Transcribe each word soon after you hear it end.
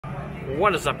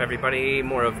What is up, everybody?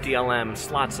 More of DLM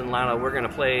Slots and Lotto. We're going to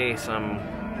play some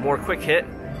more quick hit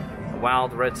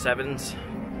Wild Red Sevens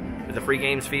with the free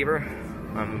games fever.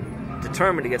 I'm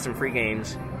determined to get some free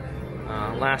games.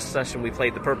 Last session we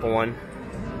played the purple one.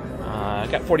 I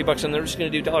got 40 bucks in there. We're just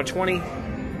going to do $1.20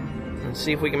 and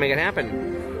see if we can make it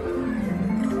happen.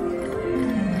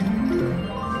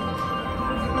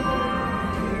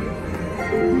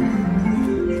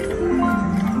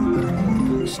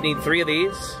 Just need 3 of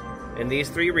these and these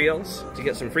 3 reels to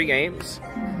get some free games.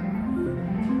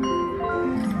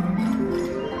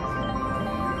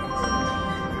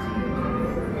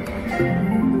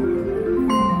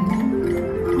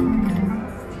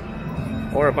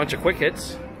 Or a bunch of quick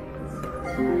hits.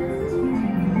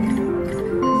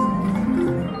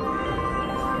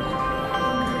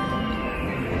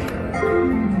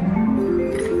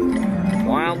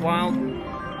 Wild.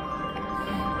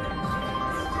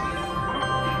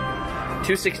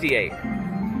 268.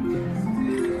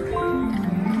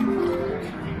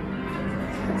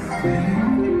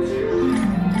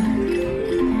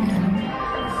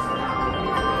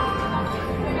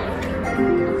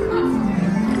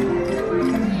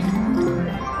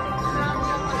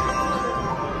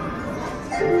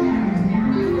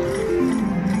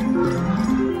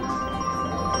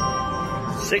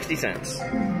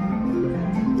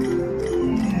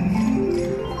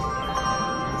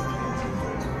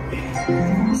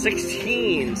 $0.60.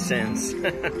 16 cents.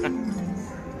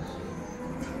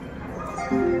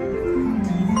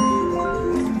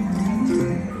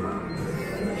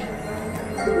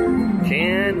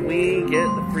 Can we get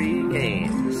the free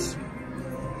games?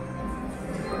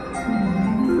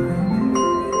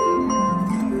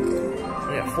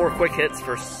 We got 4 quick hits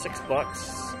for $6,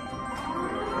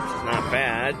 which is not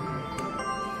bad.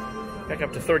 Back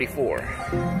up to 34.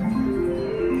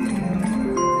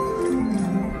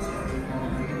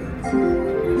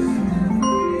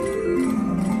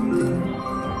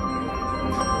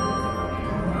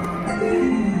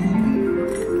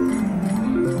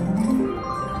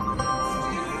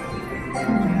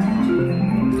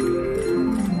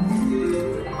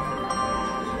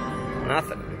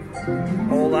 Nothing.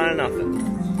 Whole lot of nothing.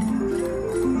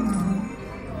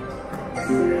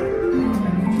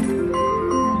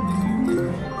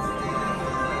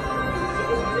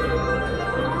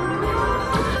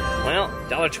 Well,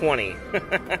 $1.20.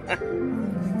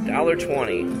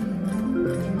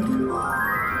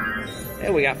 $1.20. Hey,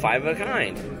 we got 5 of a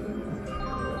kind.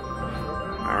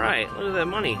 Alright, look at that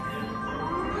money.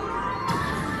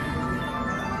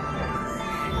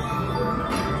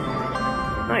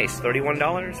 Nice,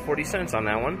 $31.40 on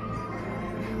that one.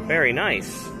 Very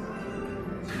nice.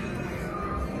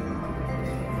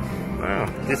 Wow,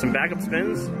 do some backup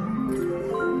spins,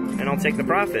 and I'll take the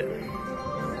profit.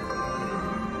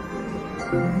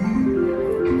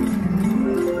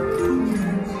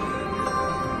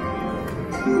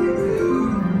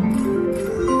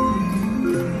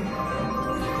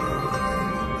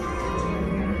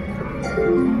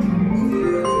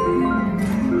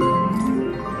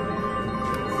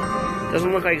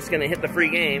 Doesn't look like it's going to hit the free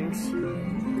games.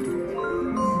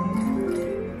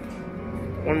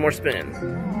 One more spin.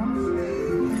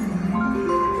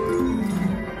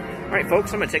 Alright,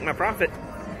 folks, I'm going to take my profit.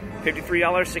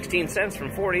 $53.16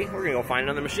 from 40. We're going to go find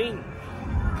another machine.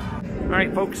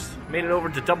 Alright, folks, made it over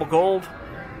to Double Gold,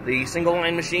 the single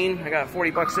line machine. I got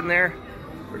 40 bucks in there.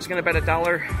 We're just going to bet $1.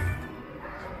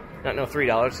 No,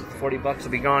 $3. 40 bucks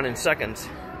will be gone in seconds.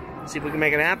 See if we can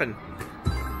make it happen.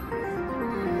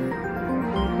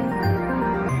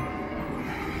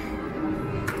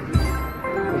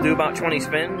 We'll do about 20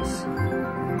 spins.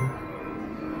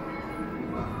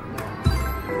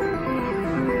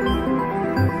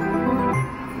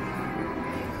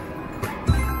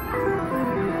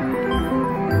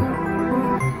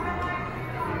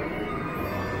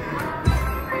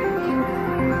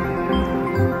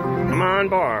 Come on,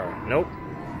 bar. Nope.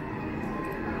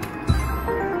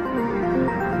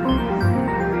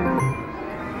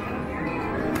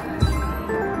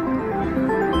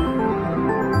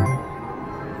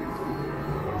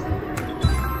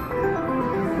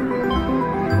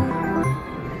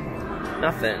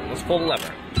 Nothing. Let's pull the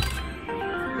lever.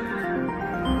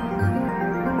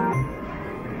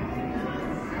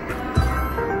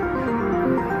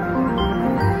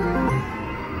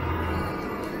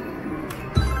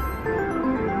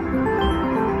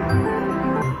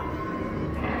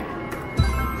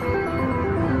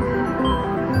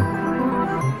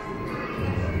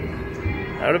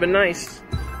 That would have been nice.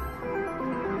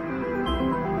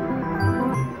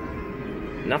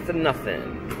 Nothing.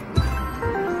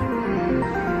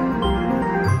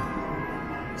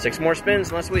 6 more spins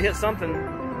unless we hit something.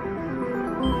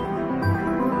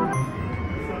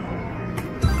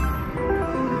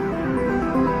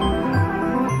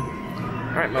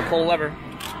 Alright, I'm gonna pull a lever.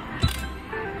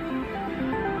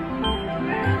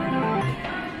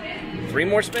 3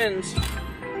 more spins.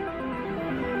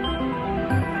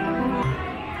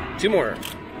 2 more.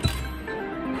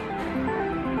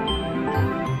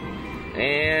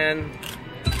 And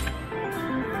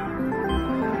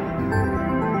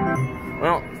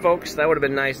well, folks, that would have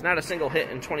been nice. Not a single hit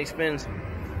in 20 spins.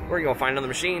 We're gonna find another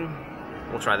machine.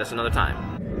 We'll try this another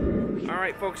time.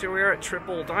 Alright, folks, here we are at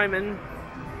Triple Diamond.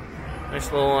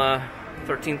 Nice little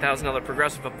 $13,000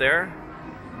 progressive up there.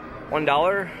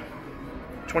 $1,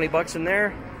 20 bucks in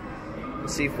there.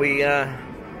 Let's see if we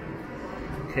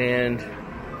can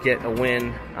get a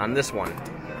win on this one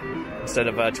instead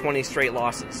of 20 straight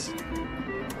losses.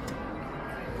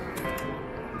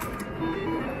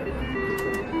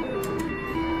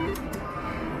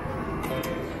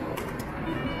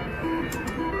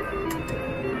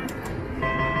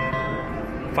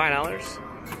 $5.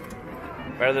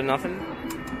 Better than nothing.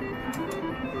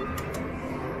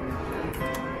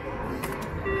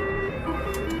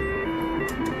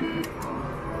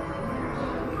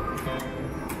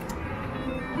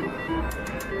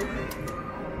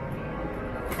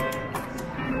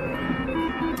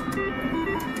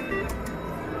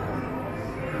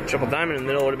 Triple diamond in the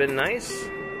middle would have been nice.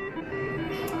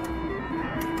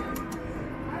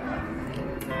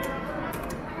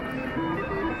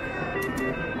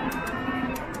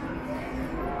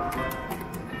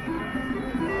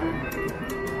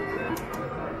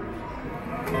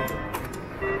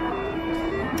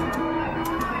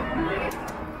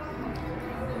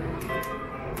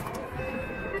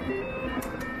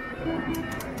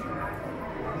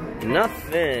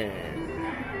 Nothing.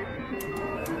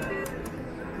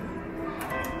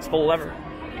 Let's pull a lever.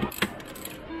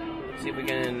 See if we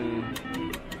can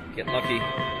get lucky.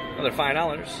 Another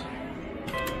 $5.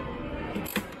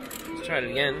 Let's try it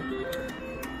again.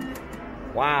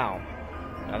 Wow.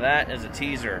 Now that is a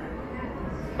teaser.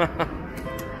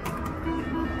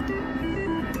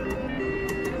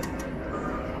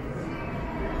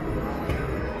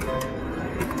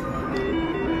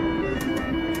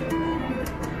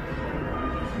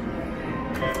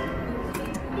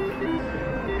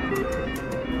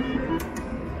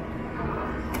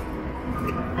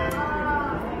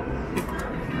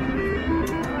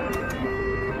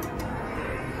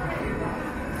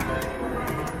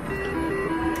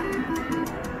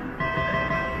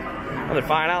 Another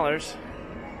 $5. So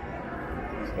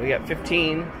we got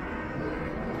 15.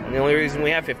 And the only reason we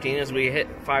have 15 is we hit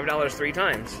 $5 3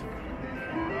 times.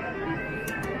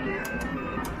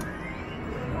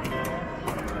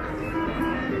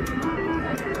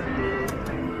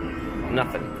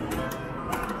 Nothing.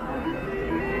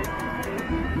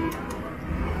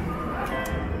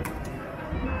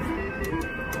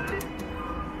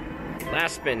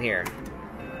 Last spin here.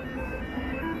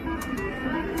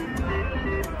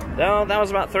 Well, that was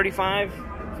about 35,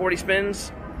 40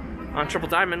 spins on Triple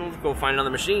Diamond. We'll go find another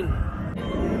machine.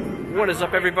 What is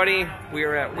up, everybody? We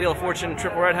are at Wheel of Fortune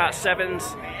Triple Red Hot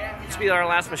 7s. This will be our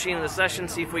last machine of the session.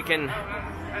 See if we can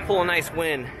pull a nice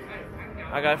win.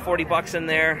 I got 40 bucks in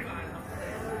there.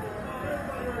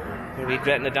 We'll be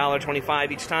betting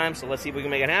 $1.25 each time, so let's see if we can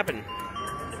make it happen.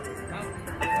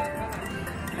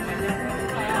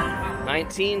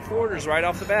 19 quarters right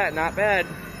off the bat, not bad.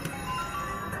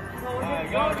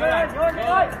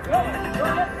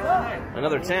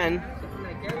 Another 10.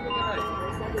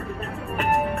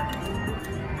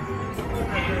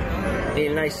 Need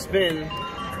a nice spin.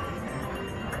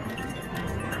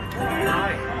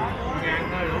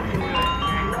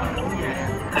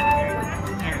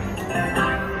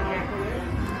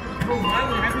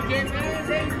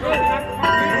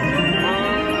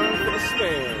 For the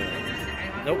spin.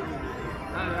 Nope.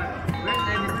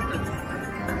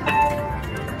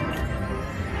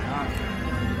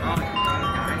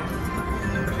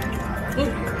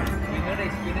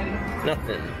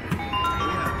 Nothing.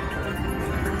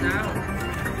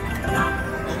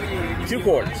 2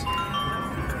 quarters.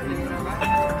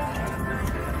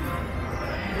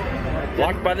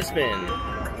 Blocked by the spin.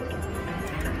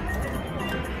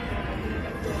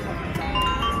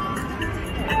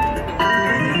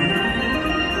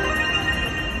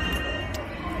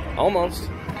 Almost.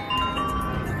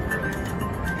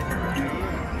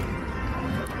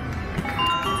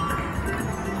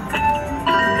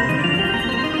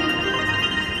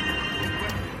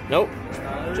 Nope,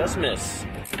 just miss.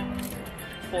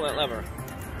 Pull that lever.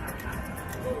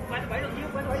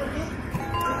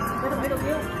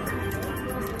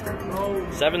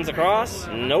 Sevens across?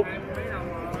 Nope.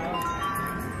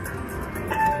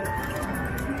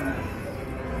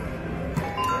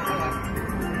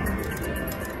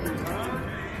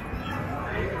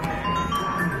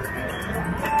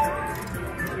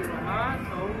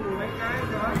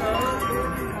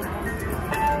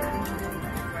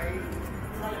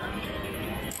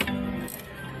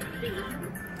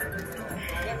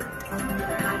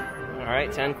 All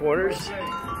right, 10 quarters.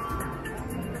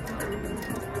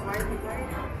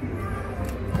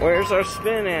 Where's our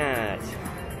spin at?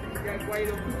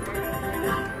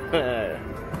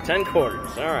 10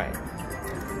 quarters, all right.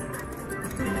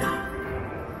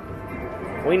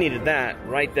 We needed that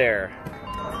right there.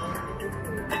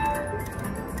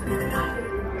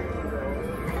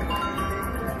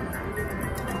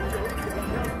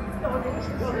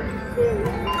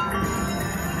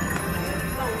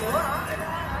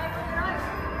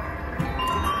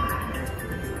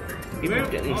 People are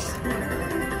getting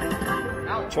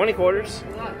 20 quarters.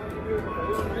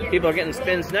 People are getting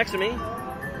spins next to me.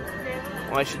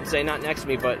 Well, I should say not next to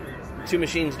me, but 2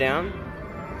 machines down.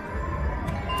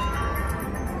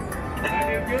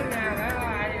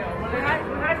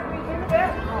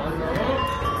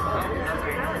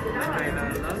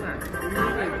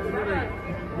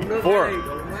 Four.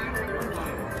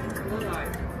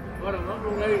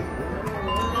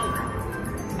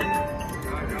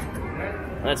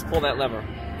 Let's pull that lever.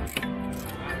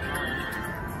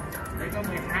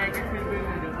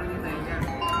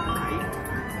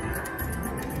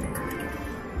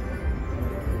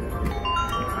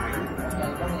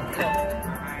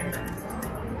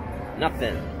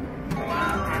 Nothing.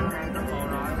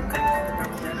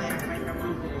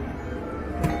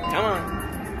 Come on.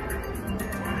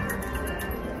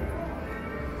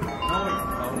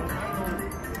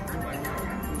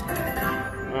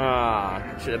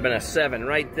 Ah, should have been a 7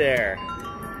 right there.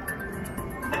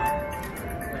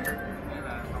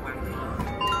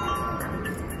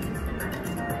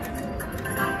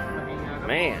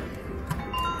 Man.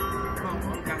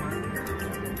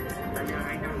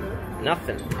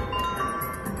 Nothing.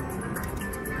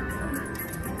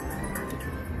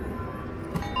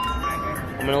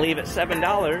 I'm going to leave at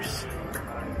 $7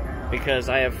 because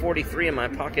I have 43 in my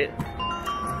pocket,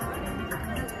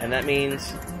 and that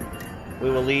means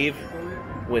we will leave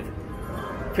with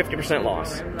 50%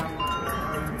 loss.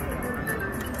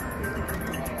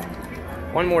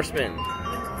 One more spin.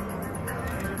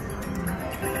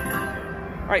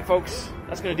 All right, folks,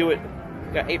 that's going to do it.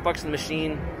 Got $8 in the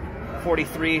machine,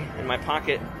 43 in my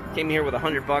pocket. Came here with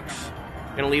 $100. Going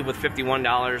to leave with $51.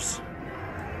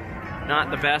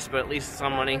 Not the best, but at least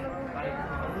some money.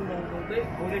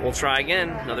 We'll try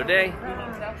again another day.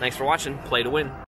 Thanks for watching. Play to win.